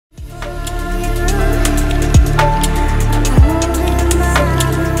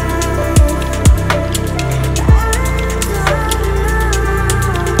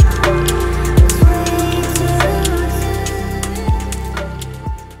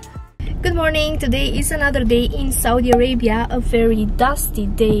Good morning. Today is another day in Saudi Arabia, a very dusty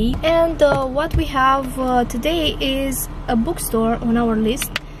day, and what we have today is a bookstore on our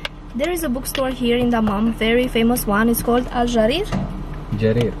list. There is a bookstore here in Dammam, very famous one. It's called Jarir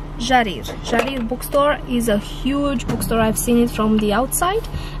Bookstore. Is a huge bookstore. I've seen it from the outside,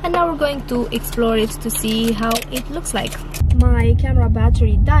 and now we're going to explore it to see how it looks like. My camera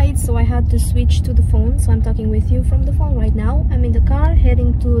battery died, so I had to switch to the phone, so I'm talking with you from the phone right now. I'm in the car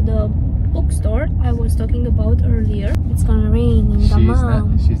heading to the bookstore I was talking about earlier. It's gonna rain in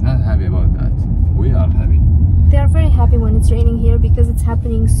Dammam. She's not happy about that. We are happy. They are very happy when it's raining here because it's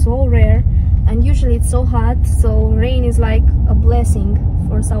happening so rare, and usually it's so hot, so rain is like a blessing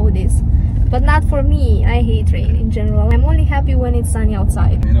for Saudis. But not for me. I hate rain in general. I'm only happy when it's sunny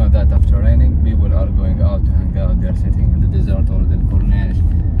outside. You know that after raining, people are going out to hang out. They're sitting in the desert or the Corniche.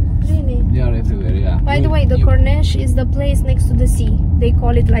 Really? They are everywhere, yeah. By the way, the Corniche is the place next to the sea. They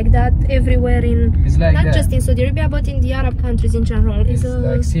call it like that everywhere in, it's like not just in Saudi Arabia, but in the Arab countries in general. It's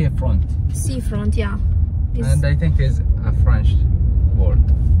like seafront. Seafront, yeah. And I think it's a French word.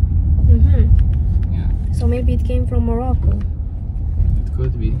 Yeah. So maybe it came from Morocco. It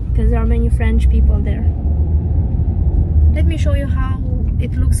could be. Because there are many French people there. Let me show you how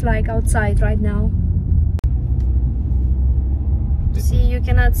it looks like outside right now. See, you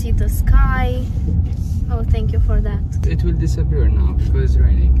cannot see the sky. Oh, thank you for that. It will disappear now because it's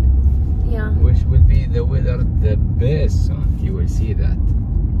raining. Yeah. Which will be the weather the best soon. You will see that.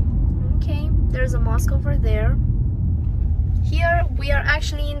 Okay, there's a mosque over there. Here we are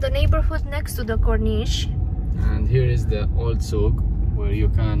actually in the neighborhood next to the Corniche. And here is the old souk where you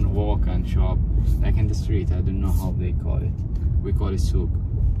can walk and shop like in the street. I don't know how they call it. We call it souk.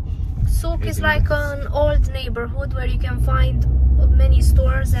 Souk is like an old neighborhood where you can find many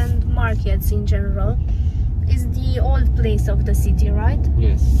stores and markets in general. It's the old place of the city, right?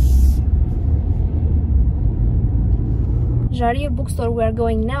 Yes. Jarir Bookstore we're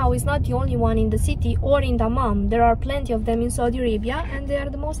going now is not the only one in the city or in Dammam. There are plenty of them in Saudi Arabia, and they are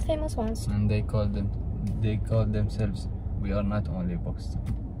the most famous ones. And they call themselves, we are not only bookstore.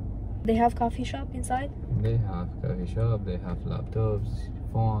 They have coffee shop inside? They have coffee shop, they have laptops,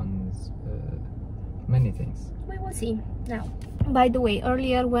 phones, many things. We will see now. By the way,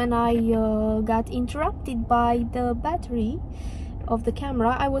 earlier when I got interrupted by the battery of the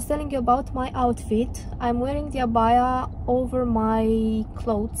camera, I was telling you about my outfit. I'm wearing the abaya over my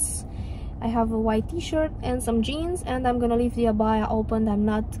clothes. I have a white t-shirt and some jeans, and I'm gonna leave the abaya open. I'm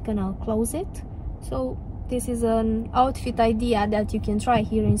not gonna close it. So this is an outfit idea that you can try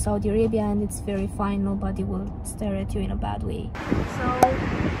here in Saudi Arabia, and it's very fine. Nobody will stare at you in a bad way. So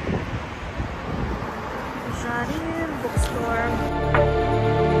Jarir Bookstore.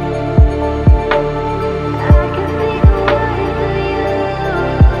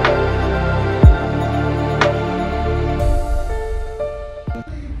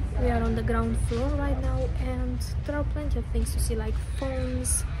 Ground floor right now, and there are plenty of things to see, like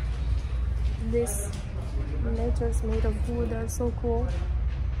phones. These letters made of wood are so cool.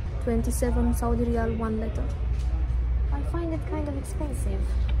 27 Saudi Riyal, 1 letter. I find it kind of expensive.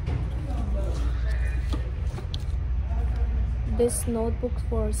 This notebook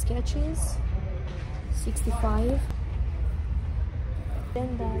for sketches, 65.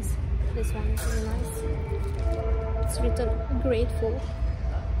 Then there's this one, is really nice. It's written grateful.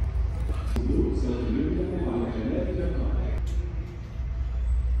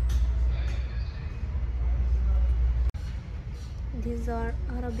 These are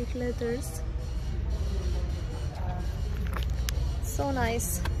Arabic letters. So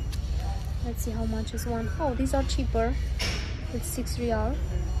nice. Let's see how much is one. Oh, these are cheaper. It's 6 Riyal,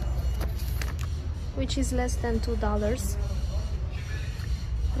 which is less than $2.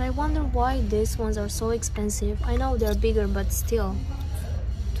 But I wonder why these ones are so expensive. I know they're bigger, but still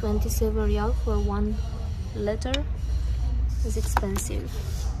 27 Riyal for 1 letter is expensive.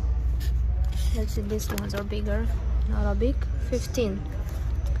 Let's see, these ones are bigger in Arabic. 15.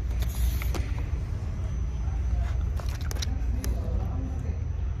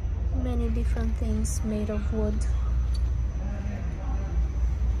 Many different things made of wood.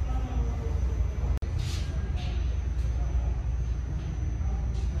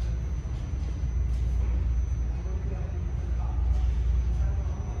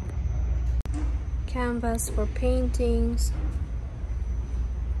 Canvas for paintings.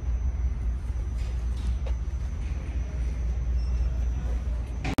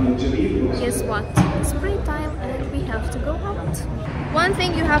 Guess what? It's springtime and we have to go out. One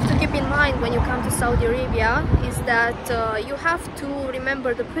thing you have to keep in mind when you come to Saudi Arabia is that you have to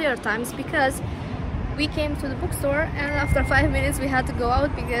remember the prayer times, because We came to the bookstore and after 5 minutes we had to go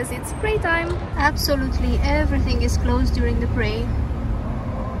out because it's pray time. Absolutely everything is closed during the pray.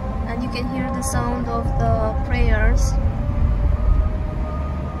 And you can hear the sound of the prayers.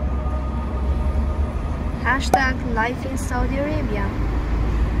 Hashtag life in Saudi Arabia.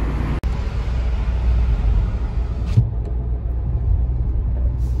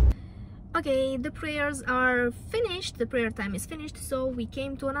 Okay, the prayers are finished, the prayer time is finished, so we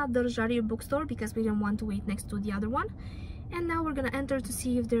came to another Jarir bookstore because we didn't want to wait next to the other one. And now we're gonna enter to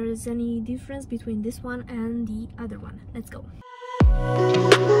see if there is any difference between this one and the other one. Let's go.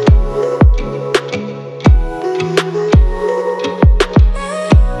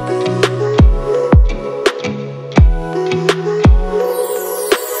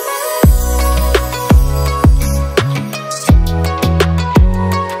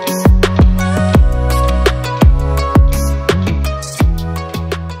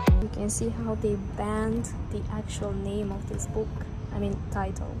 See how they banned the actual name of this book, I mean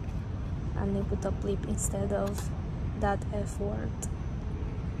title, and they put a blip instead of that F word.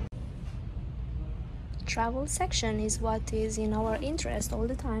 Travel section is what is in our interest all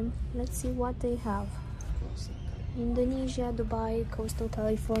the time. Let's see what they have. Indonesia, Dubai, coastal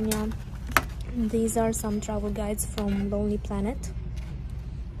California. These are some travel guides from Lonely Planet.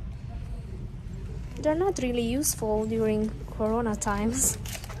 They're not really useful during Corona times.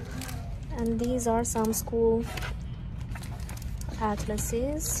 And these are some school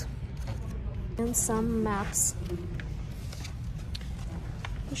atlases and some maps.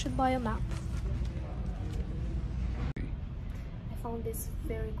 You should buy a map. I found this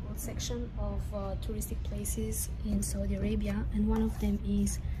very cool section of touristic places in Saudi Arabia, and one of them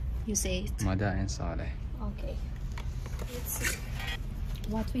is, you say it? Madain Saleh. Okay. Let's see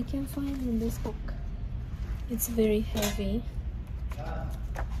what we can find in this book. It's very heavy.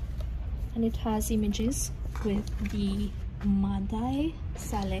 And it has images with the Madain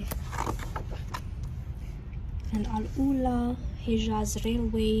Saleh and Al-Ula, Hijaz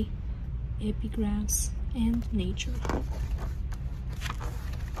Railway, epigraphs, and nature.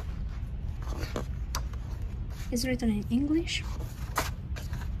 It's written in English.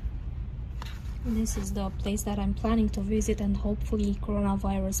 This is the place that I'm planning to visit, and hopefully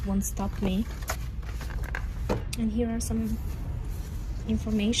coronavirus won't stop me. And here are some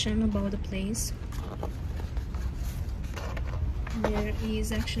information about the place. There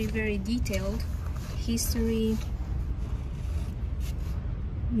is actually very detailed history,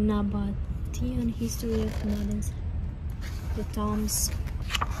 Nabataean history of Nadans, the tombs.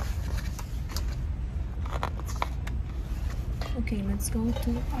 Okay, let's go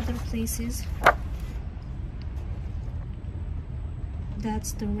to other places.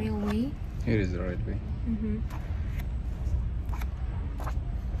 That's the railway. Here is the railway.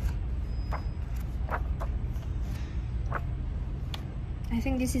 I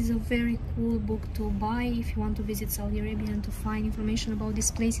think this is a very cool book to buy if you want to visit Saudi Arabia and to find information about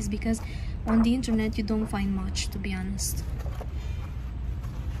these places, because on the internet you don't find much, to be honest.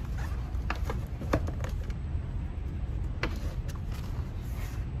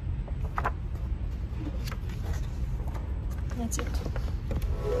 That's it.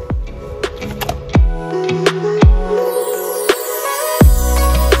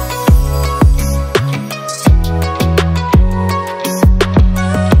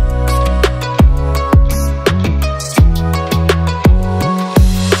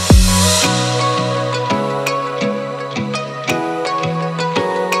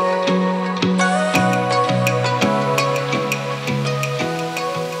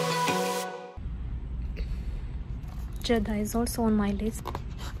 Jeddah is also on my list,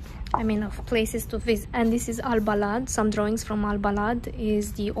 I mean, of places to visit. And this is Al Balad. Some drawings from Al Balad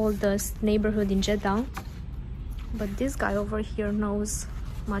is the oldest neighborhood in Jeddah, but this guy over here knows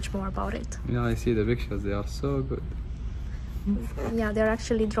much more about it. You know, I see the pictures, they are so good. Yeah, they're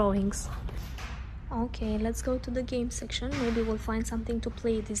actually drawings. Okay, let's go to the game section. Maybe we'll find something to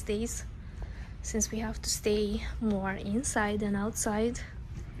play these days, since we have to stay more inside than outside.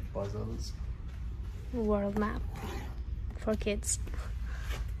 Puzzles. World map for kids.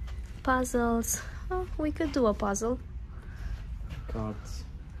 Puzzles. Oh, we could do a puzzle. Cards.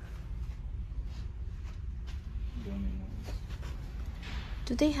 Dominoes.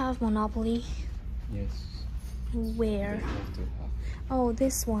 Do they have Monopoly? Yes. Where? They have to have. Oh,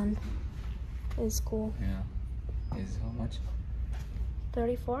 this one is cool. Yeah. Is how much?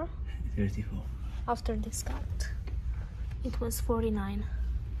 34? 34. After discount. It was 49.